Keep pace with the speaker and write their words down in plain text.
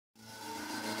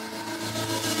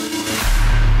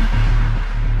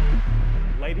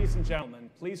Ladies and gentlemen,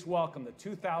 please welcome the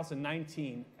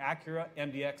 2019 Acura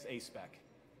MDX A-Spec.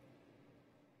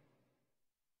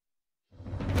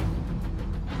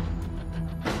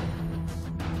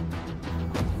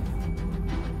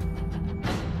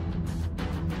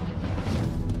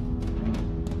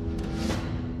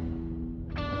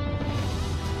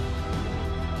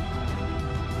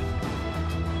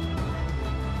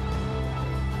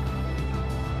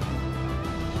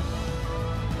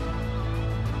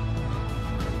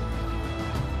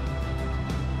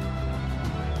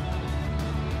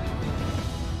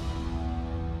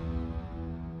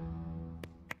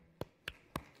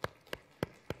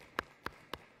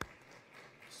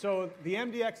 So the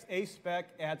MDX A-Spec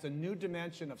adds a new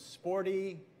dimension of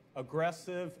sporty,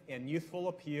 aggressive, and youthful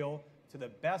appeal to the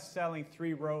best-selling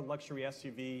three-row luxury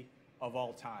SUV of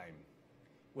all time.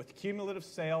 With cumulative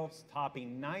sales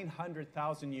topping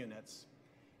 900,000 units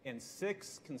and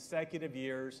 6 consecutive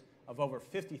years of over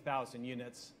 50,000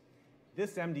 units,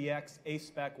 this MDX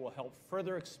A-Spec will help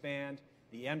further expand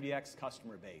the MDX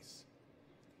customer base.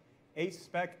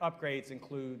 A-Spec upgrades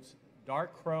includes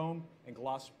dark chrome and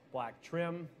gloss black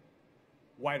trim,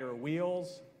 wider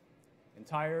wheels and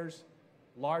tires,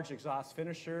 large exhaust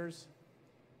finishers,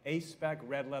 A-Spec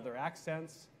red leather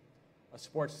accents, a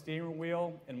sports steering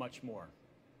wheel, and much more.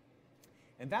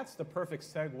 And that's the perfect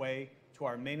segue to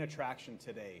our main attraction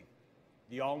today,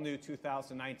 the all-new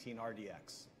 2019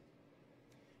 RDX.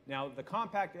 Now, the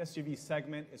compact SUV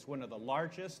segment is one of the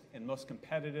largest and most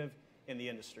competitive in the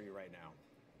industry right now,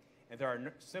 and there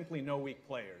are simply no weak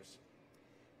players.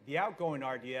 The outgoing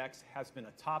RDX has been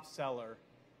a top seller,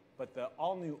 but the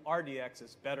all-new RDX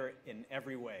is better in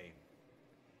every way.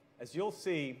 As you'll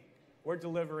see, we're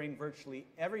delivering virtually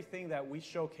everything that we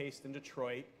showcased in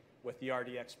Detroit with the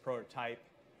RDX Prototype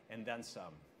and then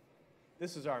some.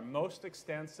 This is our most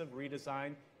extensive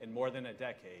redesign in more than a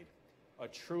decade, a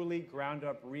truly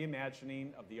ground-up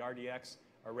reimagining of the RDX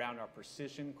around our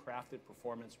precision-crafted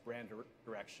performance brand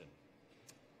direction.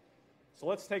 So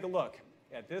let's take a look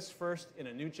at this first in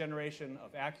a new generation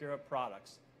of Acura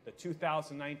products, the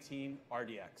 2019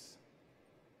 RDX.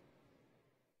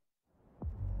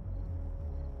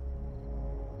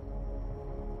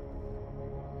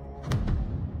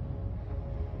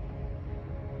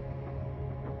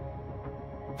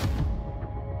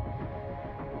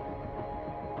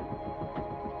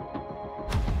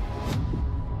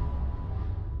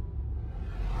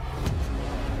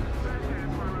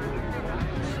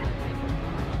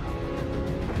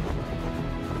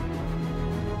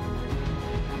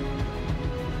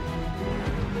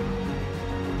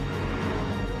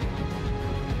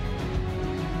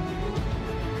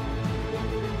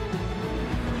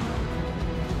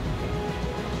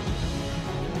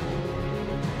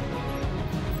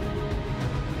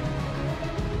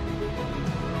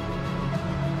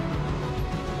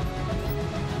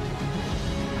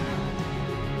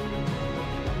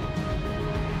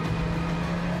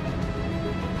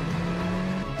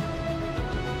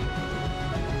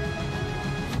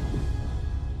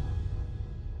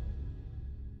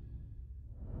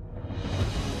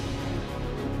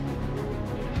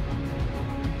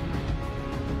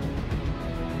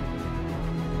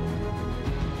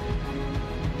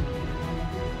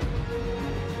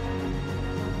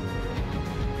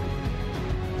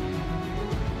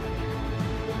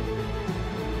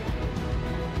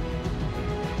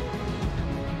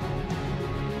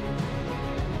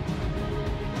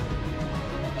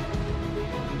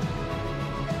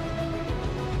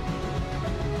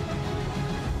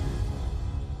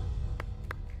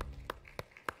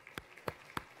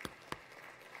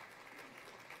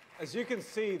 As you can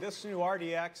see, this new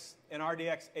RDX and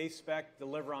RDX A-Spec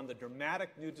deliver on the dramatic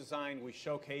new design we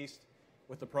showcased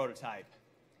with the Prototype.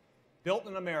 Built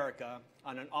in America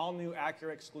on an all-new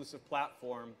Acura exclusive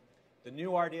platform, the new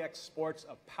RDX sports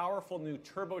a powerful new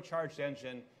turbocharged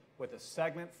engine with a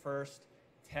segment-first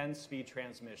 10-speed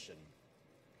transmission,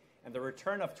 and the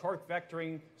return of torque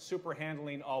vectoring, super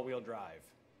handling all-wheel drive.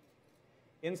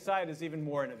 Inside is even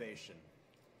more innovation.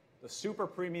 The super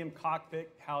premium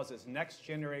cockpit houses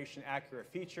next-generation Acura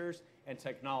features and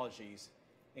technologies,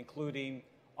 including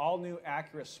all-new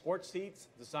Acura sports seats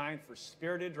designed for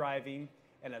spirited driving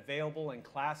and available in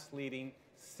class-leading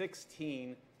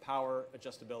 16 power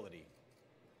adjustability.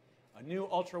 A new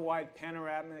ultra-wide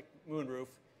panoramic moonroof,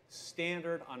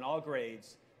 standard on all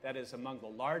grades, that is among the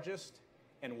largest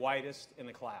and widest in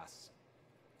the class.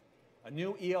 A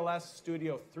new ILX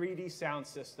Studio 3D sound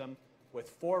system with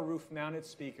 4 roof-mounted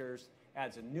speakers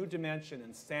adds a new dimension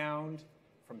in sound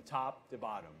from top to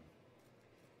bottom.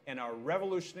 And our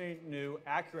revolutionary new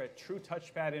Acura True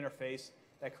Touchpad interface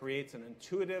that creates an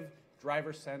intuitive,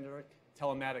 driver-centric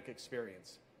telematic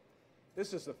experience.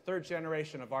 This is the third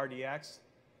generation of RDX,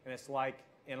 and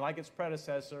like its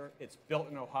predecessor, it's built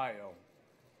in Ohio.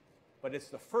 But it's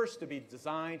the first to be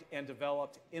designed and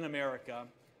developed in America,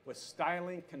 with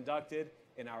styling conducted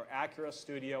in our Acura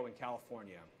studio in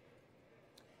California.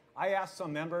 I asked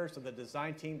some members of the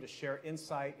design team to share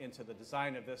insight into the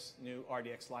design of this new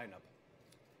RDX lineup.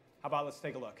 How about let's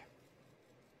take a look.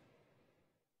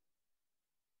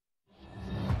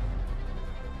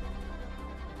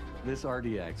 This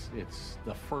RDX, it's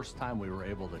the first time we were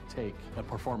able to take a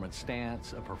performance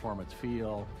stance, a performance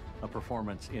feel, a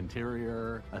performance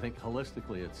interior. I think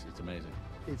holistically it's amazing.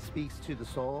 It speaks to the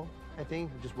soul, I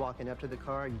think. Just walking up to the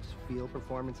car, you just feel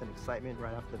performance and excitement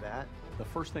right off the bat. The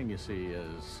first thing you see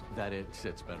is that it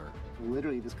sits better.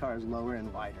 Literally, this car is lower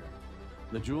and wider.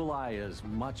 The jewel eye is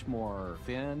much more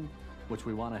thin, which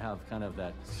we want to have kind of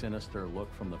that sinister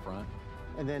look from the front.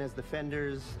 And then as the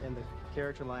fenders and the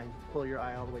character line pull your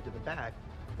eye all the way to the back,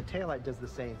 the taillight does the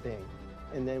same thing.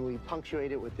 And then we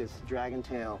punctuate it with this dragon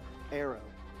tail arrow.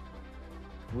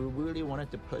 We really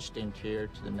wanted to push the interior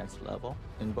to the next level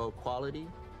in both quality,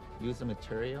 user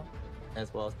material,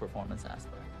 as well as performance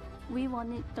aspect. We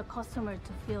wanted the customer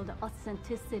to feel the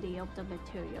authenticity of the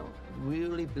material. We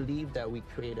really believe that we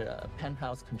created a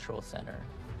penthouse control center.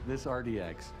 This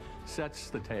RDX sets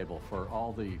the table for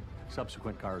all the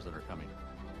subsequent cars that are coming.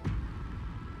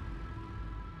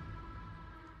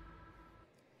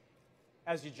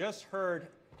 As you just heard,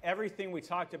 everything we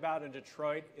talked about in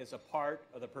Detroit is a part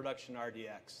of the production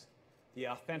RDX. The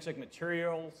authentic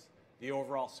materials, the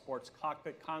overall sports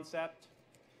cockpit concept,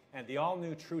 and the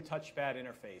all-new True Touchpad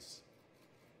interface.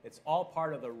 It's all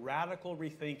part of the radical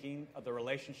rethinking of the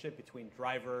relationship between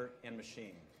driver and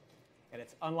machine. And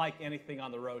it's unlike anything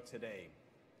on the road today.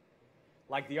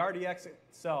 Like the RDX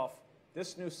itself,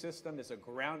 this new system is a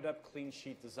ground-up clean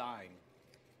sheet design,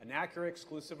 an Acura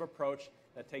exclusive approach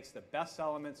that takes the best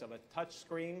elements of a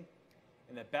touchscreen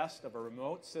and the best of a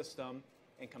remote system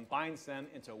and combines them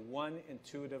into one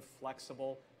intuitive,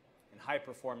 flexible, and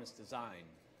high-performance design.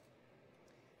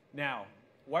 Now,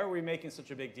 why are we making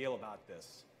such a big deal about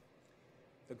this?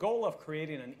 The goal of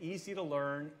creating an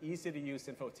easy-to-learn, easy-to-use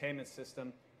infotainment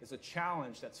system is a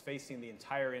challenge that's facing the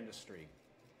entire industry.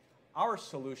 Our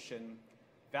solution,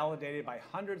 validated by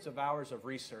hundreds of hours of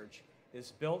research,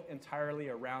 is built entirely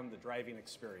around the driving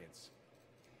experience.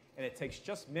 And it takes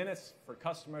just minutes for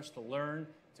customers to learn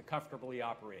to comfortably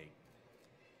operate.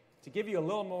 To give you a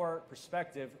little more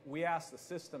perspective, we asked the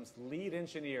system's lead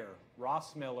engineer,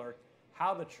 Ross Miller,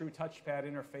 how the True Touchpad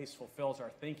interface fulfills our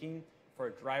thinking for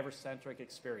a driver-centric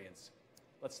experience.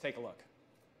 Let's take a look.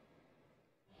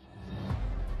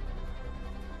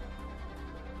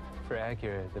 For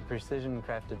Acura, the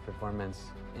precision-crafted performance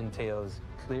entails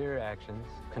clear actions,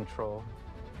 control,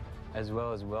 as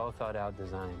well as well-thought-out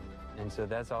design. And so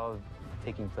that's all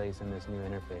taking place in this new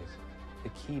interface. The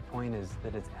key point is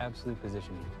that it's absolute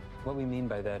positioning. What we mean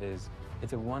by that is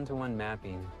it's a one-to-one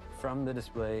mapping from the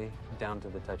display down to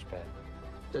the touchpad.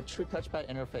 The True Touchpad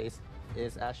interface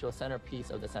is actual centerpiece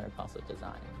of the center console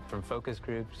design. From focus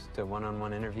groups to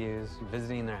one-on-one interviews,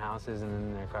 visiting their houses and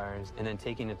then their cars, and then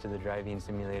taking it to the driving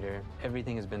simulator,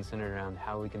 everything has been centered around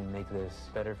how we can make this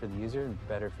better for the user and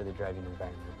better for the driving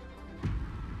environment.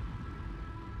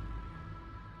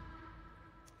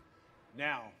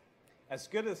 Now, as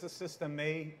good as the system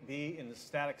may be in the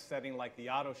static setting like the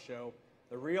auto show,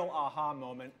 the real aha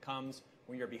moment comes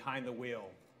when you're behind the wheel.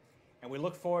 And we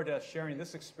look forward to sharing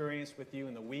this experience with you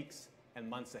in the weeks and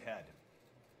months ahead.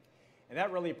 And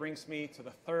that really brings me to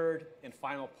the third and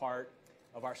final part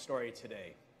of our story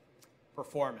today,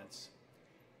 performance.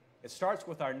 It starts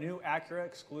with our new Acura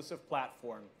exclusive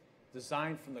platform,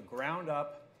 designed from the ground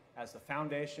up as the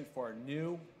foundation for a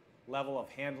new level of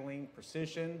handling,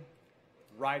 precision,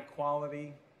 ride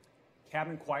quality,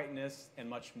 cabin quietness, and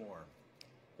much more.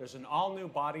 There's an all-new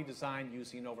body design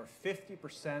using over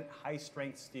 50%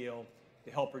 high-strength steel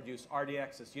to help reduce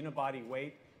RDX's unibody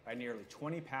weight by nearly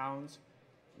 20 pounds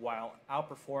while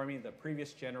outperforming the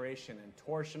previous generation in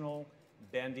torsional,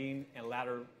 bending, and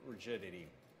ladder rigidity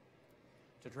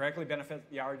to directly benefit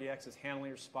the RDX's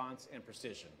handling response and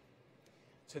precision.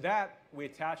 To that, we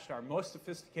attached our most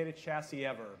sophisticated chassis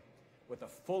ever with a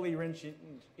fully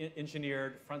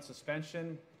engineered front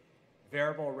suspension,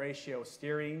 variable ratio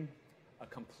steering, a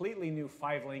completely new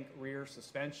 5-link rear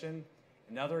suspension,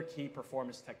 and other key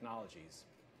performance technologies.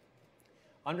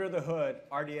 Under the hood,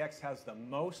 RDX has the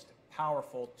most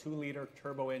powerful 2-liter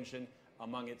turbo engine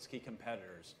among its key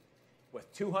competitors,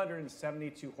 with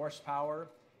 272 horsepower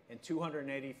and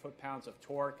 280 foot-pounds of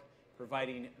torque,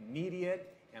 providing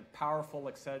immediate and powerful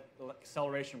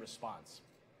acceleration response.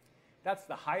 That's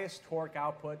the highest torque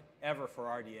output ever for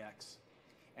RDX.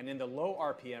 And in the low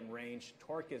RPM range,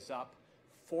 torque is up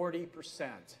 40%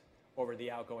 over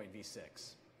the outgoing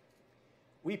V6.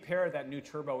 We pair that new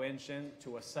turbo engine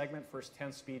to a segment-first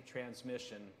 10-speed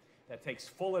transmission that takes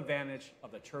full advantage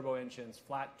of the turbo engine's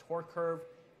flat torque curve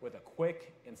with a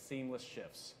quick and seamless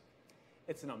shifts.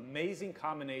 It's an amazing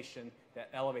combination that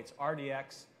elevates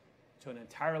RDX to an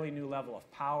entirely new level of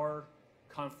power,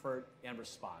 comfort, and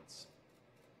response.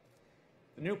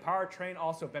 The new powertrain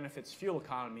also benefits fuel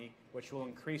economy, which will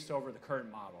increase over the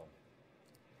current model.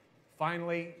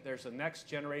 Finally, there's a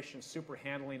next-generation super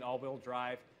handling all-wheel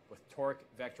drive with torque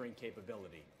vectoring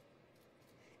capability.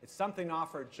 It's something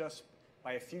offered just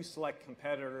by a few select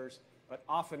competitors, but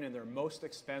often in their most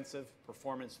expensive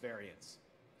performance variants.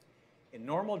 In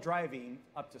normal driving,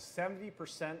 up to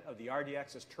 70% of the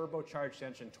RDX's turbocharged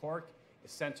engine torque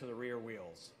is sent to the rear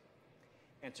wheels.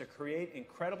 And to create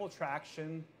incredible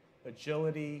traction,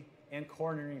 agility, and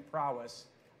cornering prowess,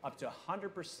 up to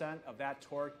 100% of that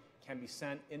torque can be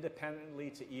sent independently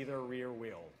to either rear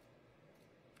wheel.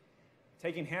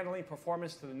 Taking handling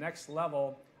performance to the next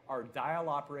level, our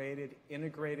dial-operated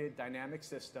integrated dynamic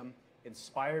system,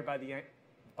 inspired by the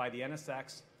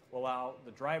NSX, will allow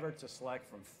the driver to select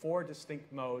from 4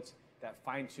 distinct modes that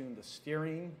fine-tune the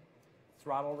steering,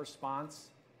 throttle response,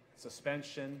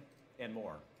 suspension, and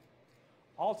more.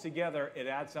 Altogether, it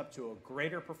adds up to a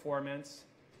greater performance,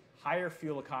 higher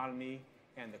fuel economy,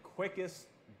 and the quickest,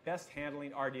 best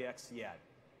handling RDX yet.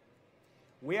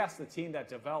 We asked the team that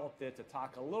developed it to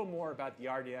talk a little more about the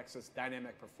RDX's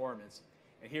dynamic performance,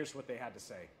 and here's what they had to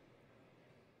say.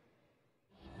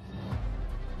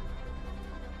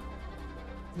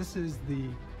 This is the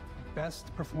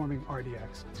best performing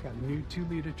RDX. It's got a new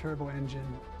 2-liter turbo engine,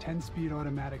 10-speed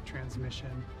automatic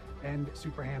transmission, and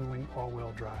super handling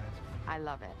all-wheel drive. I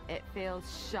love it. It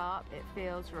feels sharp, it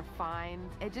feels refined.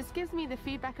 It just gives me the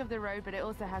feedback of the road, but it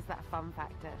also has that fun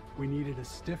factor. We needed a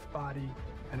stiff body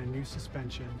and a new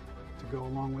suspension to go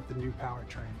along with the new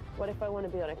powertrain. What if I want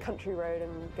to be on a country road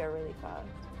and go really fast?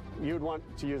 You'd want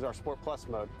to use our Sport Plus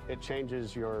mode. It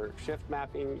changes your shift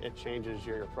mapping, it changes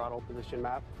your throttle position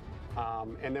map,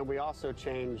 and then we also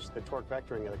change the torque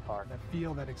vectoring of the car. That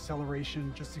feel, that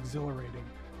acceleration, just exhilarating.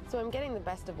 So I'm getting the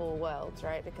best of all worlds,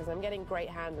 right? Because I'm getting great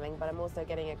handling, but I'm also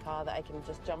getting a car that I can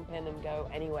just jump in and go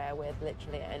anywhere with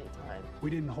literally at any time. We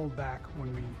didn't hold back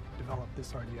when we developed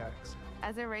this RDX.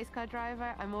 As a race car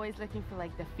driver, I'm always looking for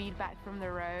the feedback from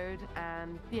the road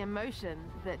and the emotion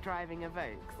that driving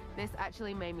evokes. This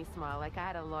actually made me smile. I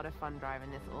had a lot of fun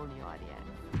driving this all-new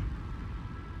RDX.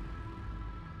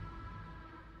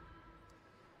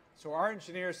 So our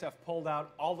engineers have pulled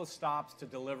out all the stops to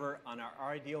deliver on our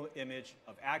ideal image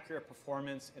of accurate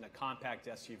performance in a compact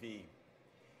SUV.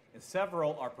 And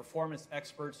several are performance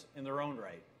experts in their own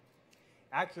right.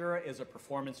 Acura is a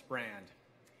performance brand,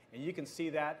 and you can see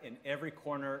that in every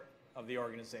corner of the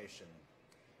organization.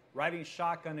 Riding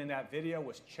shotgun in that video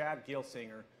was Chad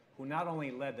Gilsinger, who not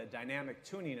only led the dynamic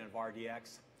tuning of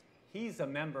RDX, he's a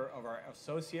member of our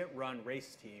associate-run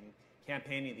race team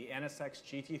campaigning the NSX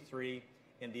GT3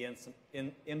 in the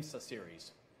IMSA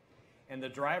series. And the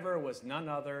driver was none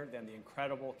other than the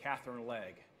incredible Catherine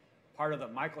Legg, part of the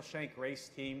Michael Shank race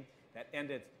team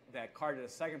that carded a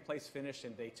second-place finish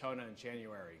in Daytona in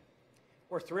January.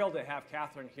 We're thrilled to have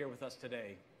Catherine here with us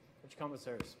today. Would you come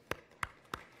upstairs?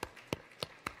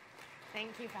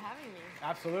 Thank you for having me.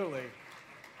 Absolutely.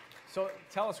 So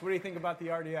tell us, what do you think about the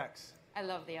RDX? I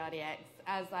love the RDX,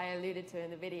 as I alluded to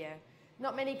in the video.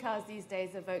 Not many cars these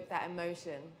days evoke that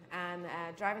emotion, and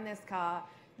driving this car,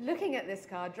 looking at this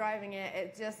car, driving it,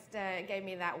 it just gave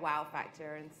me that wow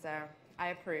factor, and so I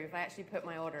approve. I actually put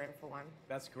my order in for one.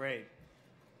 That's great.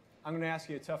 I'm going to ask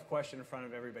you a tough question in front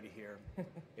of everybody here.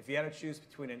 If you had to choose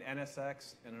between an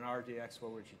NSX and an RDX,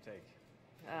 what would you take?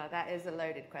 That is a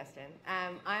loaded question.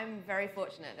 I'm very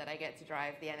fortunate that I get to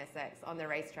drive the NSX on the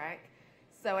racetrack,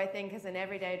 so I think as an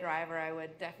everyday driver, I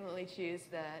would definitely choose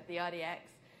the RDX.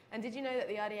 And did you know that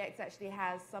the RDX actually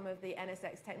has some of the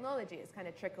NSX technology? It's kind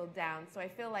of trickled down. So I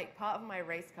feel like part of my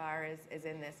race car is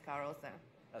in this car also.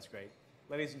 That's great.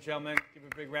 Ladies and gentlemen, give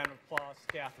a big round of applause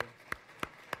to Catherine.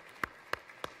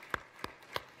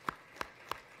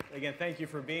 Again, thank you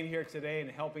for being here today and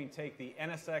helping take the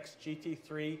NSX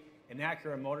GT3 and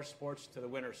Acura Motorsports to the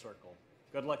winner's circle.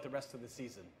 Good luck the rest of the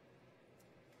season.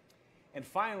 And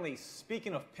finally,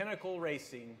 speaking of pinnacle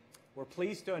racing, we're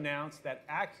pleased to announce that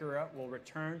Acura will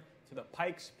return to the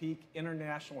Pikes Peak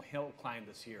International Hill Climb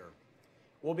this year.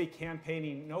 We'll be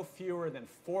campaigning no fewer than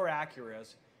 4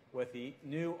 Acuras, with the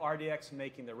new RDX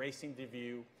making the racing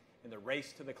debut in the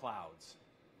Race to the Clouds.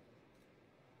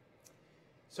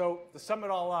 So to sum it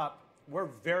all up, we're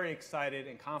very excited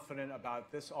and confident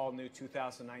about this all-new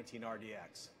 2019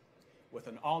 RDX. With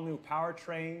an all-new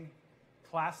powertrain,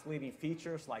 class-leading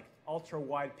features like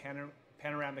ultra-wide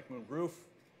panoramic moon roof,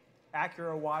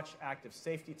 Acura Watch active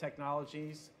safety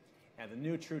technologies, and the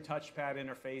new True Touchpad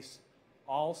interface,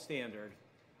 all standard,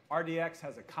 RDX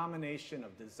has a combination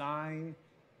of design,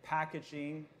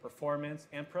 packaging, performance,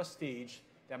 and prestige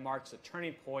that marks a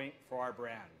turning point for our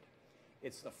brand.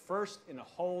 It's the first in a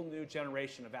whole new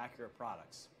generation of Acura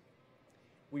products.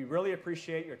 We really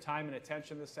appreciate your time and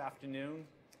attention this afternoon.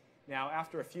 Now,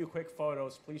 after a few quick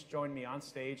photos, please join me on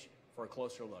stage for a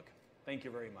closer look. Thank you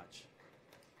very much.